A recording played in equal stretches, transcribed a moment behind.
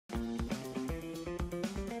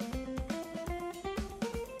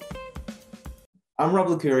I'm Rob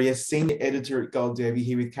Licuria, Senior Editor at Gold Derby,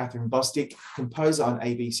 here with Kathryn Bostic, composer on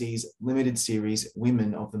ABC's limited series,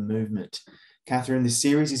 Women of the Movement. Kathryn, the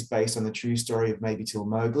series is based on the true story of Mamie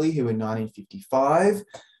Till-Mobley, who in 1955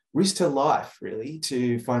 risked her life, really,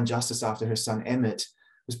 to find justice after her son Emmett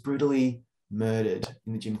was brutally murdered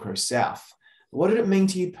in the Jim Crow South. What did it mean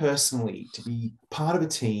to you personally to be part of a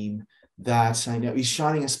team that is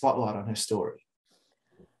shining a spotlight on her story?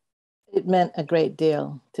 It meant a great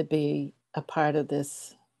deal to be a part of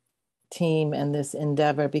this team and this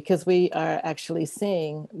endeavor, because we are actually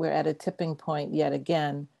seeing we're at a tipping point yet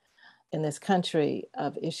again in this country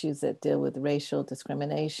of issues that deal with racial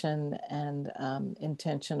discrimination and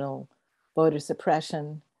intentional voter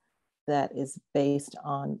suppression that is based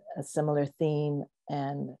on a similar theme.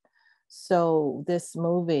 And so this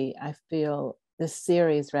movie, this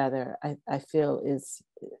series rather, I feel is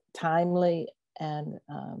timely and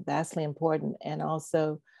vastly important, and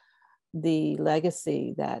also the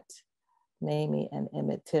legacy that Mamie and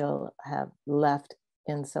Emmett Till have left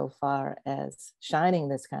insofar as shining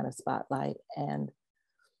this kind of spotlight and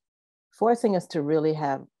forcing us to really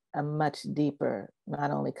have a much deeper,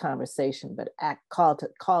 not only conversation, but call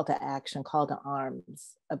to action, call to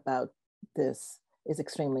arms about this is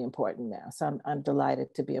extremely important now. So I'm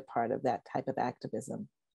delighted to be a part of that type of activism.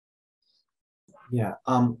 Yeah,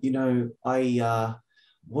 I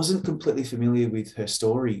wasn't completely familiar with her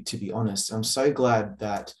story, to be honest. I'm so glad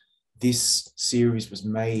that this series was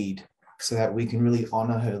made so that we can really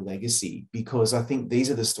honor her legacy, because I think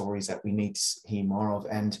these are the stories that we need to hear more of.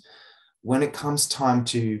 And when it comes time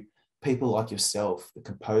to people like yourself, the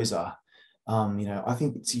composer, I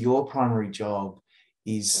think it's your primary job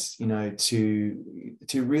is, to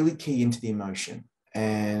really key into the emotion.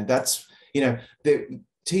 And that's, the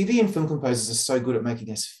TV and film composers are so good at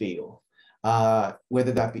making us feel,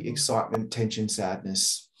 whether that be excitement, tension,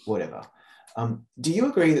 sadness, whatever. Do you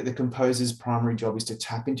agree that the composer's primary job is to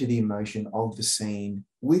tap into the emotion of the scene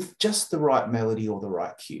with just the right melody or the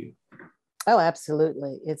right cue? Oh,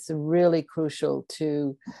 absolutely. It's really crucial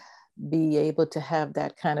to be able to have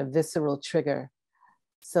that kind of visceral trigger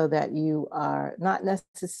so that you are not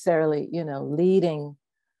necessarily, leading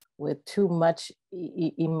with too much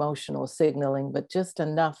emotional signaling, but just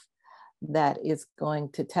enough that is going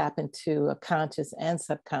to tap into a conscious and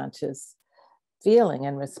subconscious feeling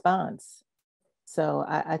and response. So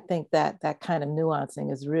I think that kind of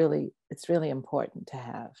nuancing is really important to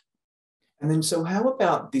have. And then, so how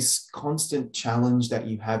about this constant challenge that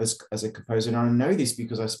you have as a composer? And I know this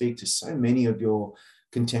because I speak to so many of your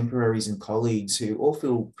contemporaries and colleagues who all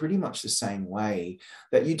feel pretty much the same way,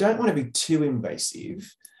 that you don't want to be too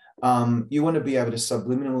invasive. You want to be able to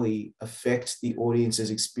subliminally affect the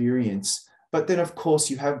audience's experience. But then, of course,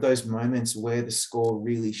 you have those moments where the score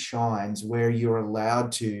really shines, where you're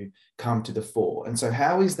allowed to come to the fore. And so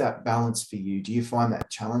how is that balance for you? Do you find that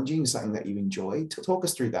challenging, something that you enjoy? Talk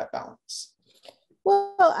us through that balance.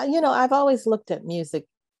 Well, I've always looked at music.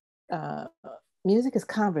 Music is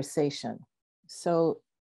conversation. So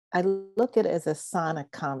I look at it as a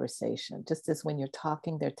sonic conversation. Just as when you're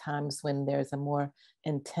talking, there are times when there's a more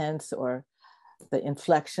intense or the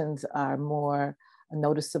inflections are more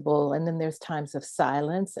noticeable. And then there's times of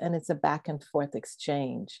silence, and it's a back and forth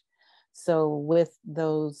exchange. So with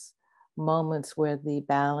those moments where the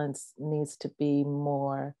balance needs to be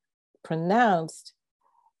more pronounced,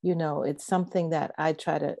 it's something that I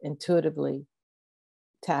try to intuitively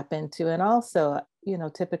tap into. And also,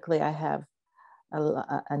 typically I have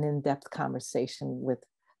an in-depth conversation with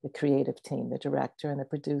the creative team, the director and the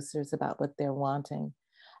producers, about what they're wanting.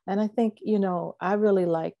 And I think, I really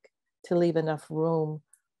like to leave enough room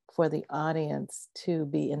for the audience to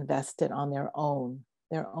be invested on their own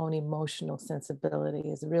emotional sensibility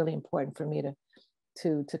is really important for me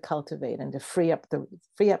to cultivate and to free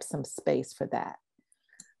up some space for that.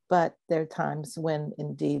 But there are times when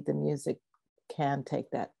indeed the music can take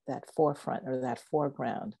that forefront or that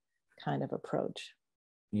foreground kind of approach.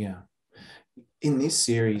 Yeah. In this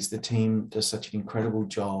series, the team does such an incredible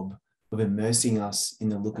job of immersing us in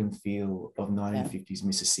the look and feel of 1950s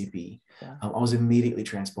Mississippi. Yeah. I was immediately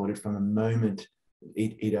transported from the moment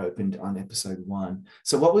it opened on episode 1.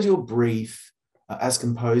 So what was your brief as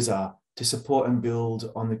composer to support and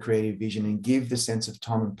build on the creative vision and give the sense of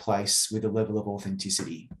time and place with a level of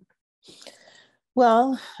authenticity?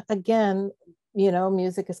 Well, again,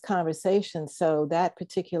 music is conversation. So that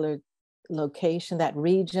particular location, that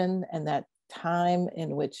region, and that time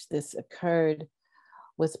in which this occurred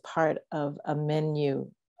was part of a menu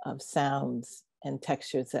of sounds and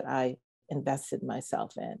textures that I invested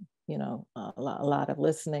myself in, a lot of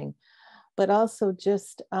listening, but also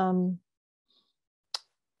just,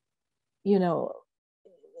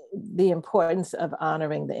 the importance of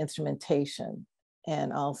honoring the instrumentation,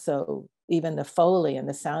 and also even the Foley and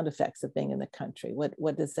the sound effects of being in the country.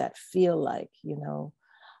 What does that feel like? You know,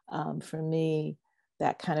 for me,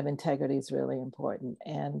 that kind of integrity is really important.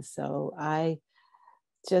 And so I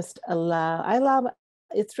allow,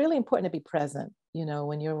 it's really important to be present, you know,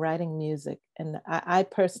 when you're writing music. And I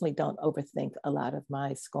personally don't overthink a lot of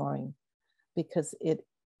my scoring, because it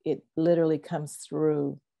literally comes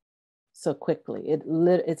through so quickly.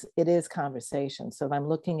 It is conversation. So if I'm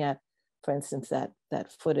looking at, for instance, that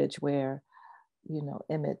footage where, you know,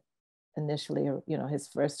 Emmett initially, you know, his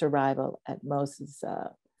first arrival at Moses'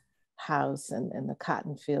 house and the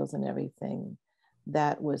cotton fields and everything,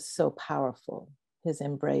 that was so powerful. His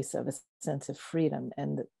embrace of a sense of freedom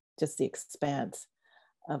and just the expanse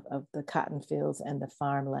of the cotton fields and the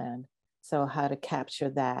farmland. So how to capture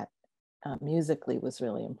that musically was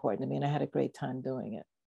really important to me, and I had a great time doing it.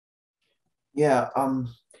 Yeah,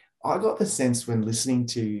 I got the sense when listening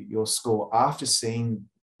to your score after seeing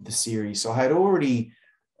the series, so I had already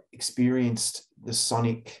experienced the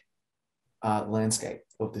sonic landscape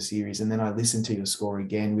of the series, and then I listened to your score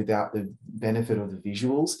again without the benefit of the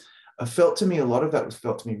visuals. I felt to me, a lot of that was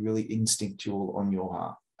felt to me really instinctual on your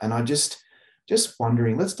heart. And I just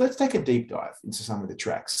wondering, let's take a deep dive into some of the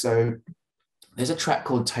tracks. So there's a track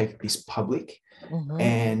called Take This Public.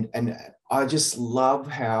 Mm-hmm. And I just love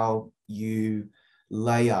how you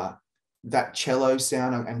layer that cello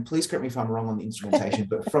sound, and please correct me if I'm wrong on the instrumentation,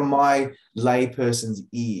 but from my layperson's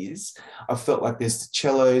ears, I felt like there's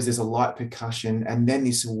cellos, there's a light percussion, and then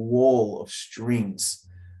this wall of strings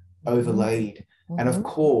overlaid. Mm-hmm. And of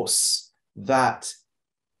course, that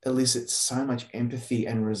elicits so much empathy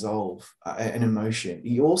and resolve and emotion.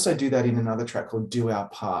 You also do that in another track called Do Our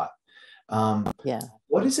Part. Yeah.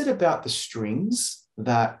 What is it about the strings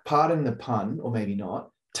that, pardon the pun, or maybe not,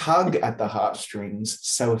 tug at the heartstrings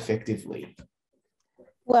so effectively?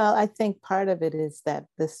 Well, I think part of it is that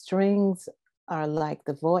the strings are like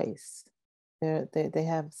the voice. They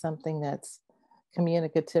have something that's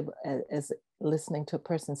communicative as listening to a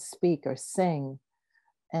person speak or sing.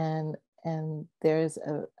 And there's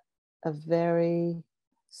a very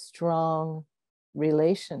strong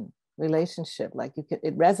relationship. Like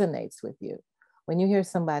it resonates with you. When you hear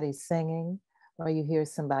somebody singing or you hear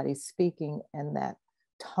somebody speaking, and that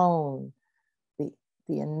tone,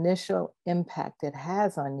 the initial impact it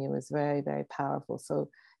has on you is very, very powerful. So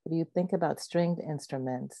if you think about stringed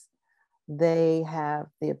instruments, they have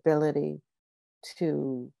the ability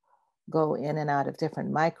to go in and out of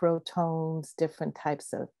different microtones, different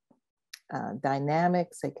types of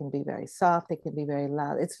dynamics. They can be very soft, they can be very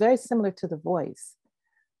loud. It's very similar to the voice.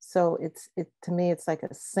 So to me, it's like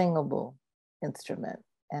a singable instrument.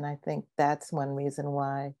 And I think that's one reason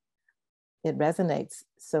why it resonates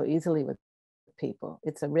so easily with people.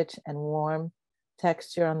 It's a rich and warm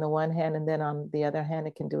texture on the one hand, and then on the other hand,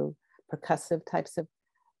 it can do percussive types of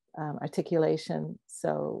articulation.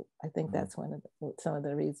 So I think that's some of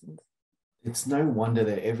the reasons. It's no wonder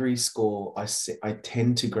that every score I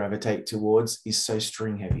tend to gravitate towards is so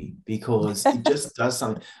string heavy, because it just does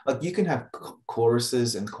something. Like, you can have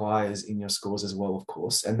choruses and choirs in your scores as well, of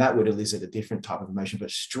course, and that would elicit a different type of emotion, but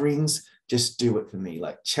strings just do it for me.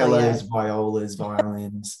 Like cellos, violas,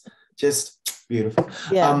 violins, just beautiful.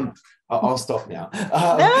 Yeah. I'll stop now.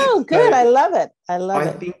 No, good. So I love it. I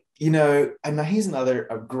think, you know, and here's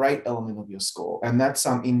a great element of your score, and that's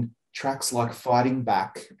in tracks like Fighting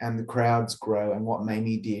Back and The Crowds Grow and What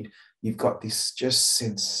Mamie Did. You've got this just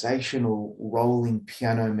sensational rolling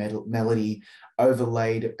piano melody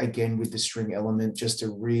overlaid again with the string element, just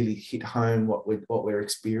to really hit home what we're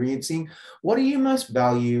experiencing. What do you most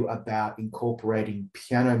value about incorporating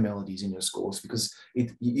piano melodies in your scores? Because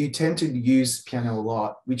you tend to use piano a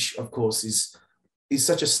lot, which of course is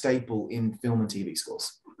such a staple in film and TV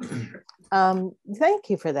scores. Thank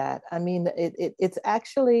you for that. I mean, it's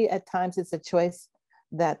actually, at times, it's a choice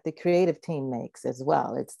that the creative team makes as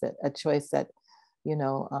well. It's a choice that, you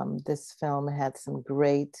know, this film had some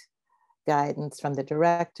great guidance from the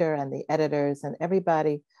director and the editors, and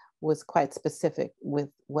everybody was quite specific with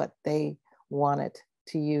what they wanted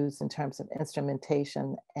to use in terms of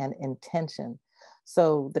instrumentation and intention.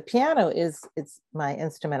 So the piano it's my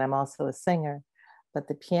instrument. I'm also a singer, but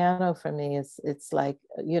the piano for me it's like,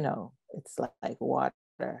 you know, it's like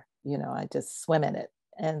water, you know, I just swim in it.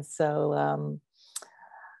 And so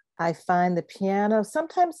I find the piano,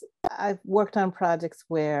 sometimes I've worked on projects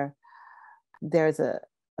where there's a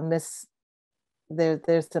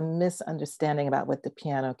misunderstanding about what the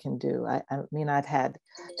piano can do. I mean, I've had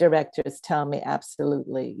directors tell me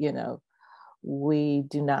absolutely, you know, we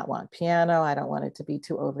do not want piano. I don't want it to be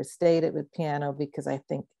too overstated with piano, because I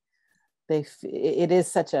think it is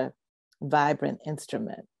such a vibrant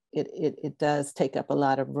instrument. It does take up a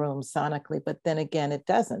lot of room sonically, but then again, it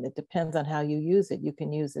doesn't. It depends on how you use it. You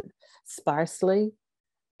can use it sparsely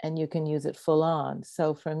and you can use it full on.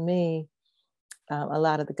 So for me, a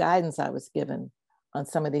lot of the guidance I was given on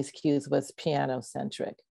some of these cues was piano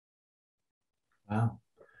centric. Wow.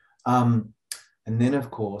 And then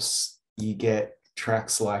of course you get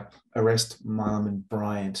tracks like Arrest Marlon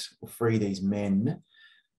Bryant or Free These Men,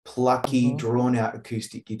 plucky, drawn out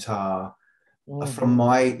acoustic guitar, from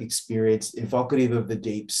my experience, evocative of the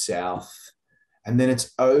Deep South. And then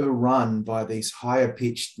it's overrun by these higher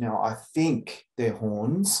pitched, now I think they're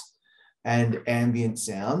horns and ambient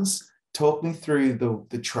sounds. Talk me through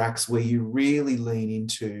the tracks where you really lean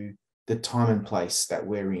into the time and place that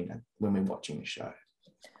we're in when we're watching the show.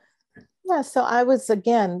 Yeah, so I was,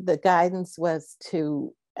 again, the guidance was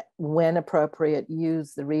to, when appropriate,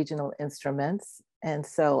 use the regional instruments. And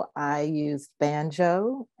so I used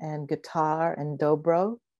banjo and guitar and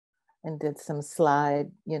dobro and did some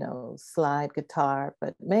slide guitar.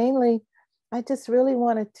 But mainly, I just really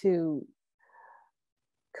wanted to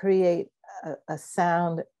create a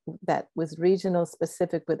sound that was regional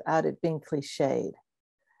specific without it being cliched.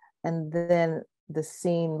 And then the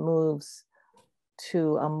scene moves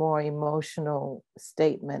to a more emotional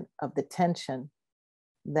statement of the tension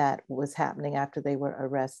that was happening after they were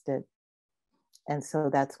arrested. And so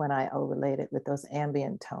that's when I overlaid it with those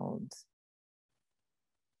ambient tones.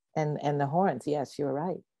 And the horns, yes, you were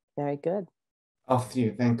right. Very good. Oh,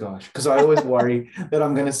 phew, thank gosh. Because I always worry that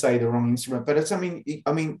I'm going to say the wrong instrument. But it's, I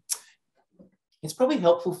mean, it's probably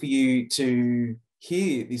helpful for you to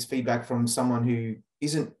hear this feedback from someone who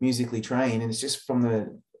isn't musically trained, and it's just from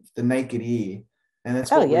the naked ear. And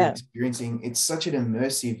that's what we're experiencing. It's such an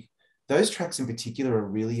immersive, those tracks in particular are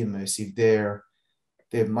really immersive. They're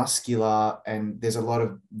muscular, and there's a lot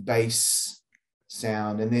of bass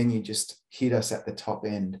sound, and then you just hit us at the top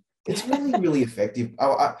end. It's really, really effective.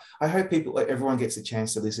 I hope everyone gets a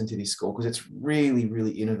chance to listen to this score because it's really,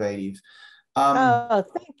 really innovative. Oh,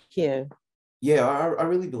 thank you. Yeah, I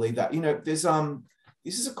really believe that. There's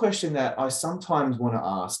this is a question that I sometimes want to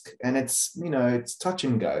ask, and it's touch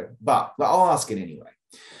and go, but I'll ask it anyway.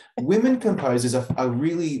 Women composers are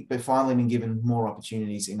really finally been given more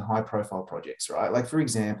opportunities in high-profile projects, right? Like, for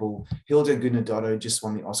example, Hilda Gunnardo just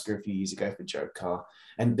won the Oscar a few years ago for Joker,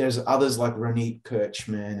 and there's others like Ronit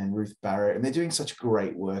Kirchman and Ruth Barrett, and they're doing such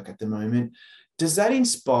great work at the moment. Does that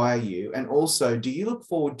inspire you? And also, do you look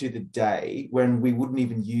forward to the day when we wouldn't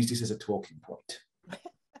even use this as a talking point?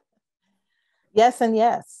 Yes and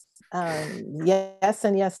yes. Yes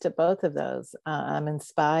and yes to both of those. I'm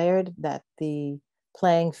inspired that the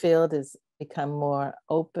playing field has become more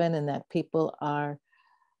open and that people are,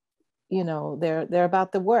 they're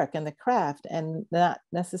about the work and the craft and not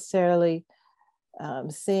necessarily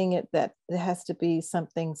seeing it that it has to be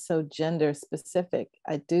something so gender specific.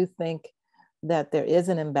 I do think that there is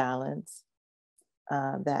an imbalance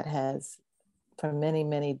that has, for many,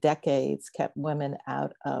 many decades, kept women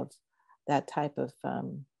out of that type of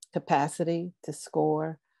capacity to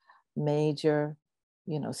score major,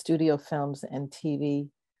 studio films and TV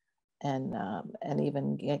and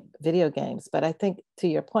even video games. But I think, to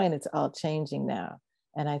your point, it's all changing now.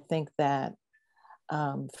 And I think that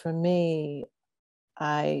for me,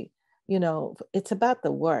 it's about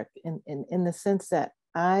the work in the sense that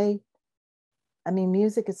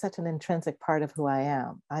music is such an intrinsic part of who I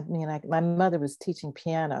am. My mother was teaching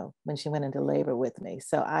piano when she went into labor with me.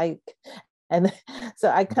 So I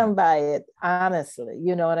come by it honestly,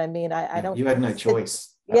 you know what I mean? I don't. You had no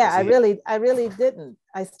choice. I really didn't.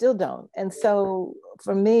 I still don't. And so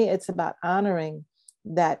for me, it's about honoring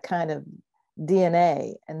that kind of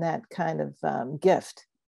DNA and that kind of gift.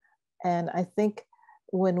 And I think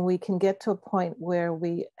when we can get to a point where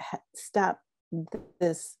we stop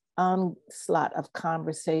this onslaught of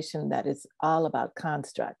conversation that is all about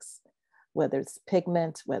constructs, whether it's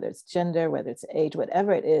pigment, whether it's gender, whether it's age,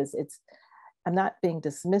 whatever it is, I'm not being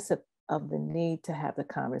dismissive of the need to have the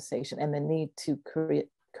conversation and the need to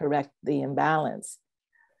correct the imbalance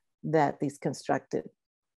that these constructed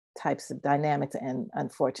types of dynamics and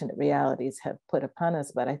unfortunate realities have put upon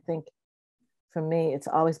us. But I think for me, it's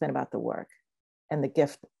always been about the work and the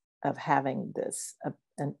gift of having this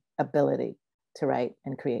an ability to write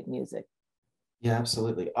and create music. Yeah,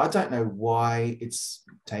 absolutely. I don't know why it's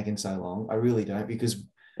taken so long. I really don't, because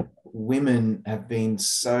women have been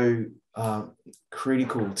so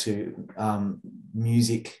critical to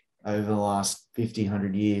music over the last 50,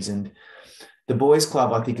 100 years. And the Boys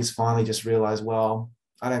Club, I think, has finally just realized, well,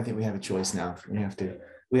 I don't think we have a choice now. We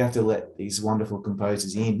have to let these wonderful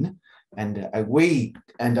composers in we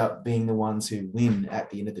end up being the ones who win at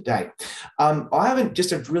the end of the day. I have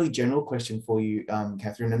just a really general question for you,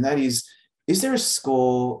 Kathryn, and that is there a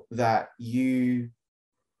score that you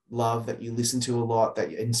love, that you listen to a lot,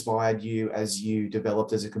 that inspired you as you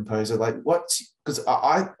developed as a composer? Like because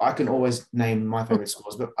I can always name my favorite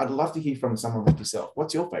scores, but I'd love to hear from someone like yourself.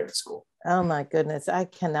 What's your favorite score? Oh my goodness, I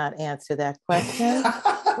cannot answer that question.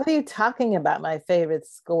 What are you talking about, my favorite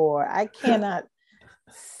score? I cannot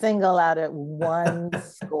single out at one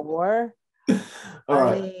score. All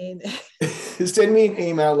right. Send me an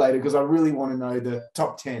email later because I really want to know the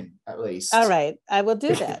top 10 at least. All right, I will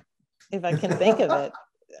do that if I can think of it.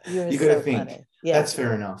 You got to think. Funny. Yeah. That's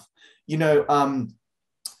fair enough. You know,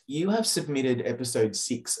 you have submitted episode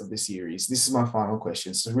 6 of the series. This is my final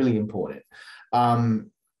question. So really important.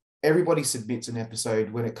 Everybody submits an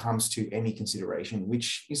episode when it comes to Emmy consideration,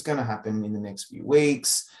 which is going to happen in the next few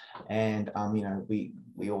weeks. And, you know, we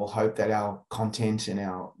all hope that our content and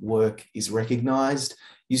our work is recognized.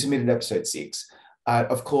 You submitted episode 6.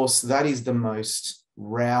 Of course, that is the most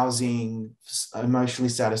rousing, emotionally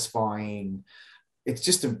satisfying. It's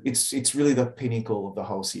just it's really the pinnacle of the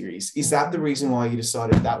whole series. Is that the reason why you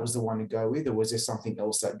decided that was the one to go with, or was there something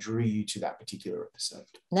else that drew you to that particular episode?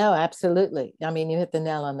 No, absolutely. I mean, you hit the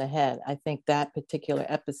nail on the head. I think that particular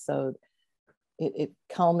episode, it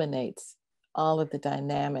culminates all of the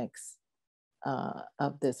dynamics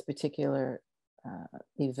of this particular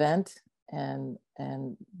event and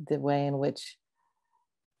the way in which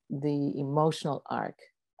the emotional arc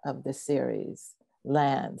of the series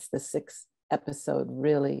lands. The 6th episode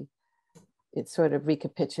really, it sort of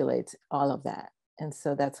recapitulates all of that. And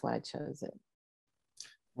so that's why I chose it.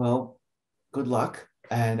 Well, good luck.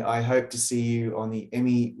 And I hope to see you on the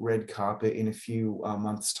Emmy red carpet in a few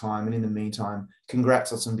months' time. And in the meantime,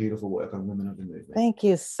 congrats on some beautiful work on Women of the Movement. Thank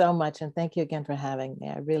you so much. And thank you again for having me.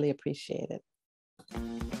 I really appreciate it.